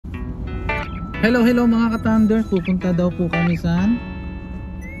Hello, hello mga ka-Thunder. Pupunta daw po kami saan?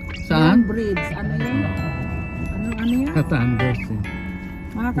 Saan? Bridge. Ano yun? Ano yan? Ka-Thunders eh.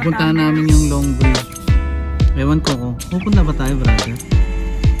 Pupuntahan namin yung Long Bridge. Ewan ko kung pupunta ba tayo, brother?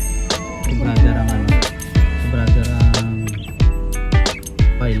 Si brother ang ano? Si brother ang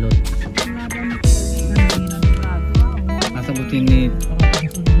pilot. Kasagutin ni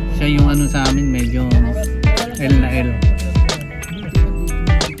siya yung ano sa amin, medyo L na L.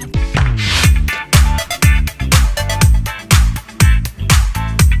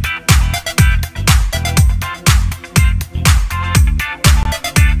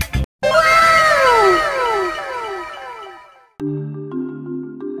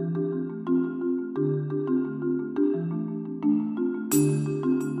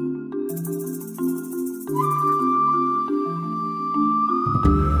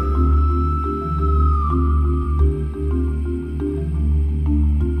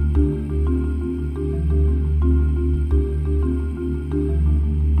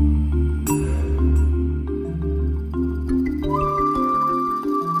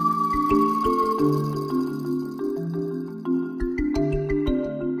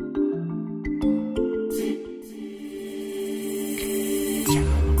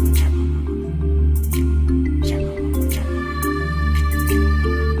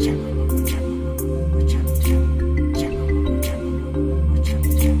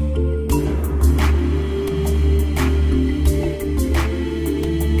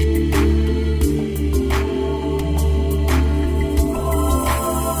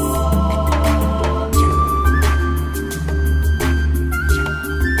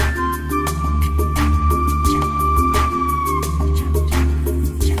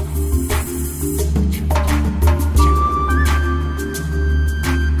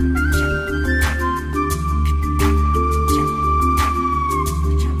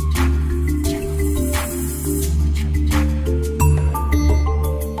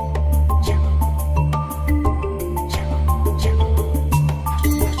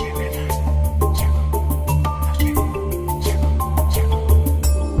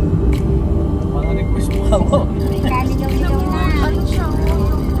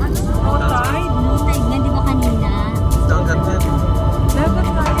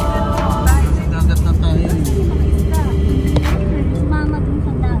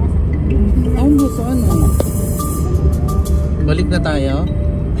 Balik na tayo.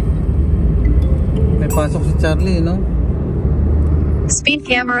 May pasok si Charlie, no? Speed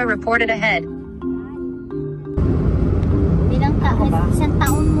camera reported ahead. Bilang isang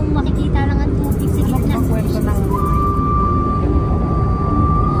taon mong makikita lang ang tubig sa gitna.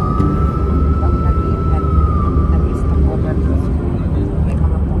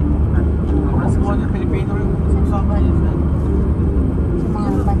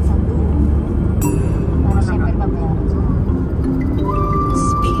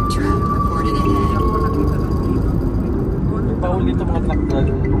 Dito mga truck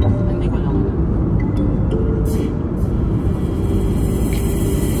hindi ko lang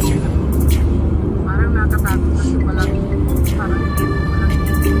parang nakatakot kasi pala parang hindi mo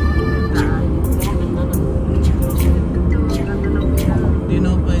lang daan. Di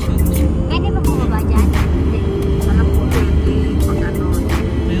na pwede. Pwede ba bumaba dyan? Alam ko pwede pag ano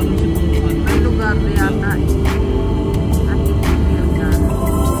Meron siguro may lugar na yata eh. At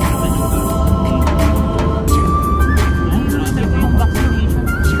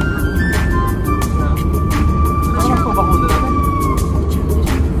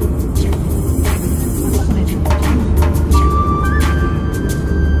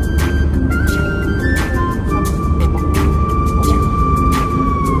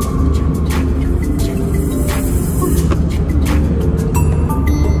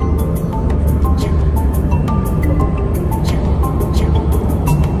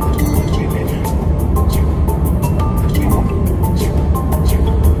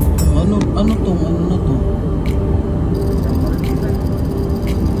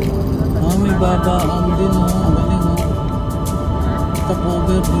hindi ka babaan din, oh. Galing, oh. Stop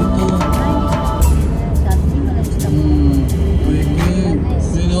over dito. Pwede.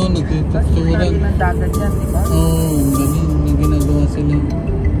 Sino, nagtitsuran. Oo, galing. May ginagawa sila.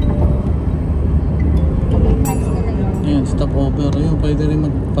 Ayan, stop over. Ayun, pwede rin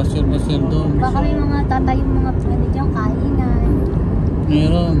magpasyal-pasyal doon. Baka may mga tatayong mga pwede dyan, kainan.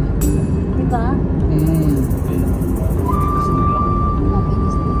 Meron. Diba?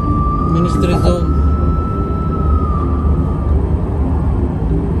 Ministry zone.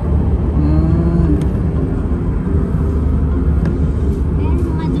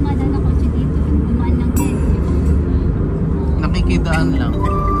 Mga dumadaan ako siya dito. Dumaan lang din. Nakikidaan lang.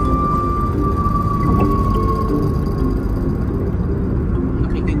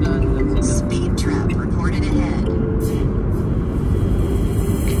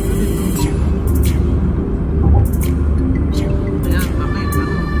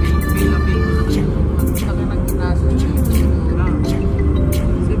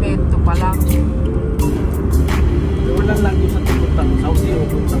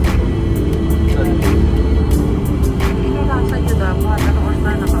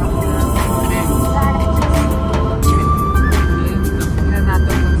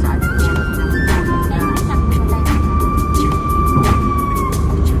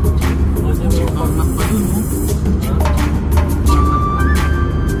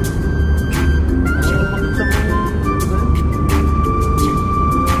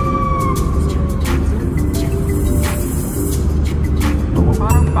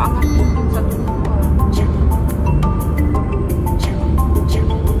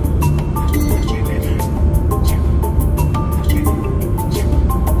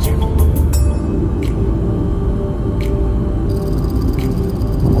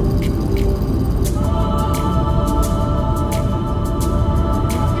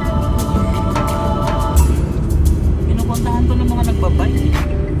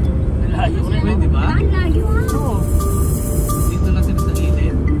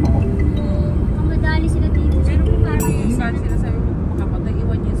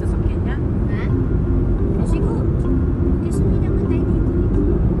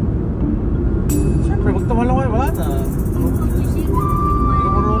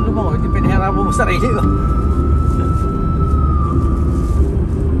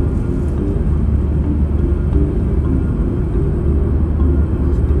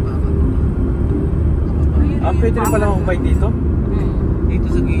 Pwede na pala mag-bike dito? Dito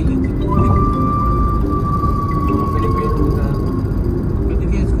sa gilid. Pilipino na. Pwede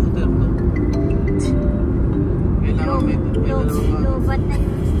kaya scooter to. Kailangan may Lobat na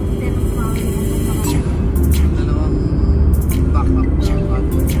yung scooter ng power. dalawang backpack na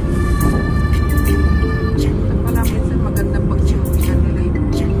bago. Wala minsan magandang pagsimulan nila yung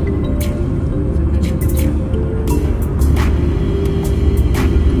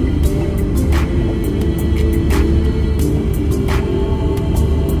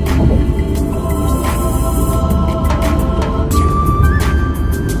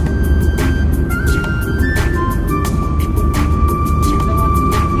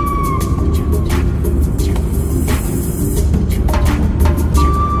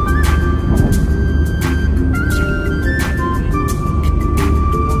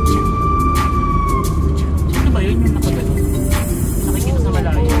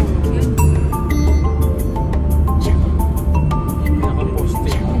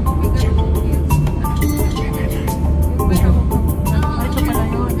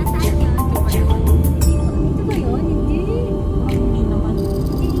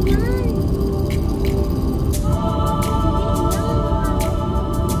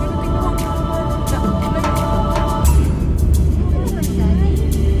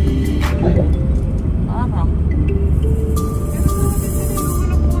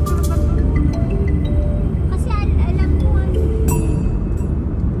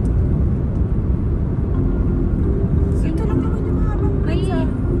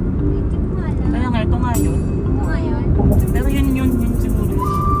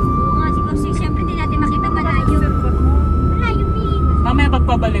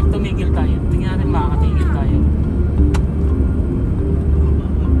pabalik, tumigil tayo. Tingnan natin makakatigil tayo.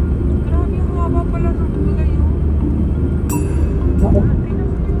 grabe yung haba pala ng tulay yun.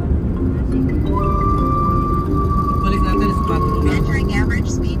 Balik natin sa patrol. Entering average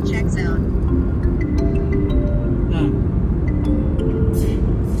speed check zone. Yan.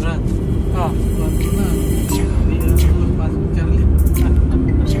 Brad. Ah, Patrol na. Hindi na pasok Charlie.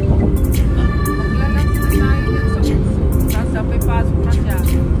 Maglalaki na tayo dyan sa uso. Sasabay pasok na siya.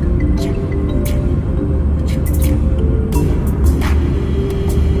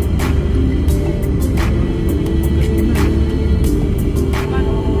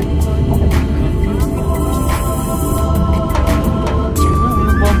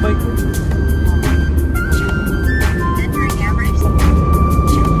 Entering average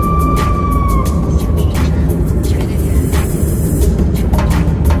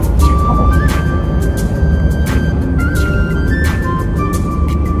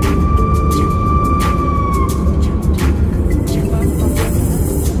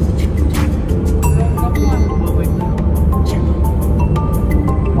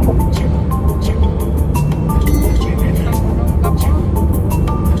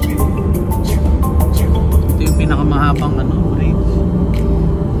Ito yung pinakamahabang bridge.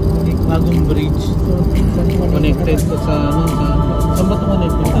 Bagong bridge. Connected to sa saan ba ito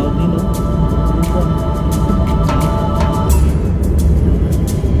connected sa Saudi, no?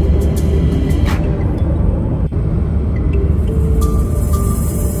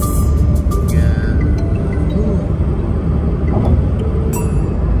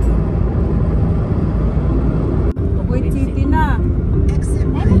 Kuwait City na. exit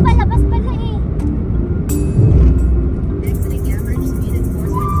Ay, may palabas pala eh. exiting average speed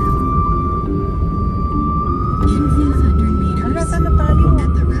enforcement zone. In 500 meters Ala, saan na tayo?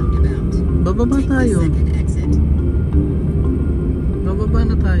 at the roundabout. Bababa Take the tayo. second exit. Bababa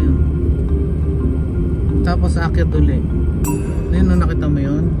na tayo. Tapos aakyat uli. Ayun, no, nakita mo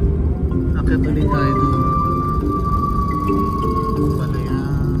yun? Aakyat uli tayo doon. Pala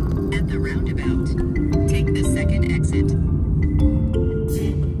yan. At the roundabout, take the second exit. At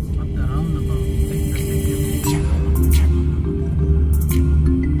the roundabout. Take the second.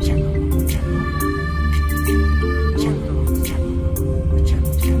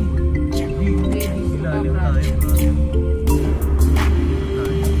 Ilalim tayo, bro.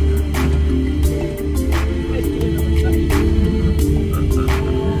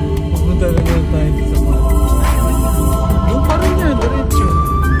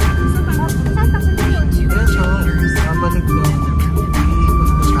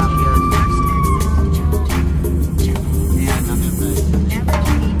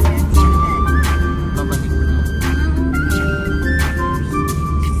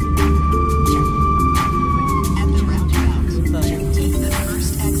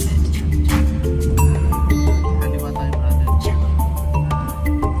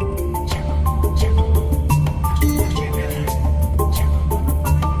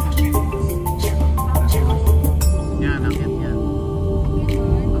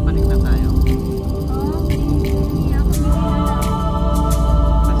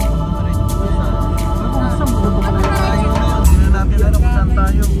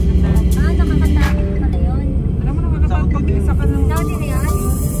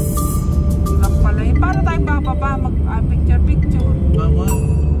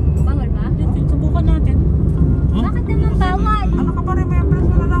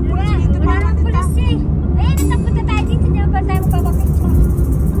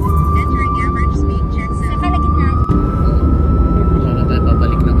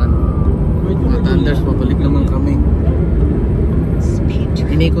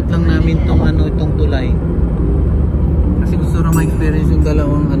 pinaikot lang namin tong itong tulay. Kasi gusto na ma-experience yung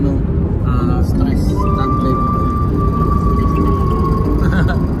dalawang stress tablet.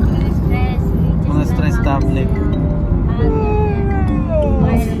 Mga stress tablet.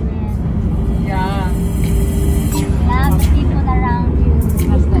 Yeah. Love the people around you.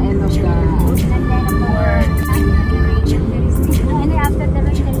 That's the end of the And then of course, after the rain, there is still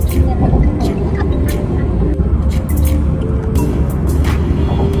the rain.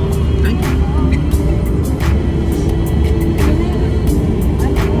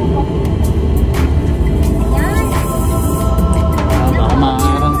 Baka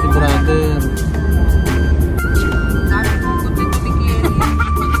maarang si brother.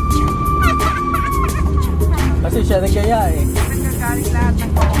 Kasi siya nagkaya eh. nagkagaling lahat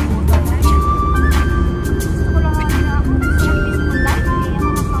ng kawakutan. Gusto ko lang ako. Gusto ko peaceful life. Kaya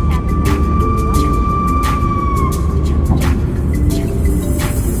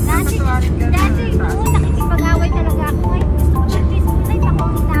ako Dati, nakikipag-away talaga ako. Ay, gusto ko ng peaceful life. Ako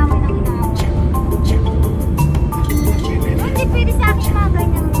inaaway ng inaaway. Hindi pwede sa akin mga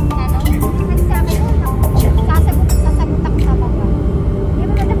ganyan. Hindi pwede sa akin. Sasagot ako sa baba. Hindi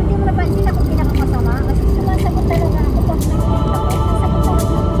mo dapat hindi mo na bansin ako pinakamasama. Kasi sumasagot talaga ako. Pag sasagot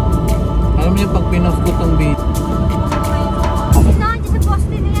talaga. Alam niyo pag pinost ko tong beat. Ito, dyan sa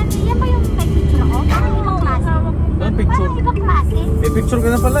poste na yan. Yan ba yung may picture ako? Parang ibang klase. Ano picture? Parang ibang klase. May picture ka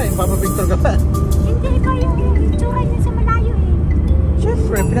na pala eh. Papapicture ka pa. Hindi, iba yung picture niya sa malayo eh.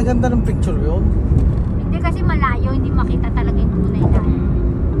 Siyempre, pinaganda ng picture yun. Hindi kasi malayo, hindi makita talaga yung tunay na.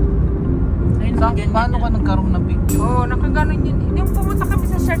 Ayun, Sa, ganyan paano ka nagkaroon ng picture? Oo, nakaganon yun. Yung pumunta kami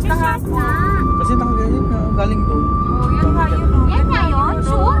sa church na Shot hapon. na. Kasi nakaganyan ka, galing doon. Oo, yan nga yun. Oh. Yan nga yun,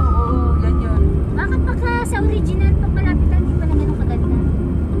 sure? Oo, yan yun. Bakit pagka sa original, pag malapitan, hindi pala ganun kaganda?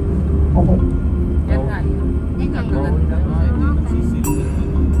 Yan nga yun. Yan nga yun. Oo, hindi nagsisilbi.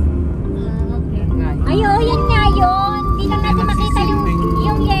 Okay. Yan nga yun. Ay, oh, yan nga yun. Hindi lang natin makita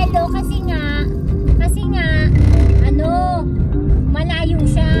yung yellow kasi nga, malayo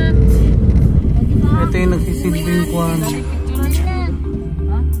siya. O, diba? Ito yung nagsisilbing kwan. Picturean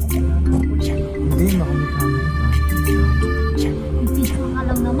na. Hindi, baka may camera ka. Picture nga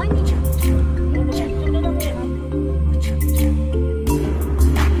lang naman eh.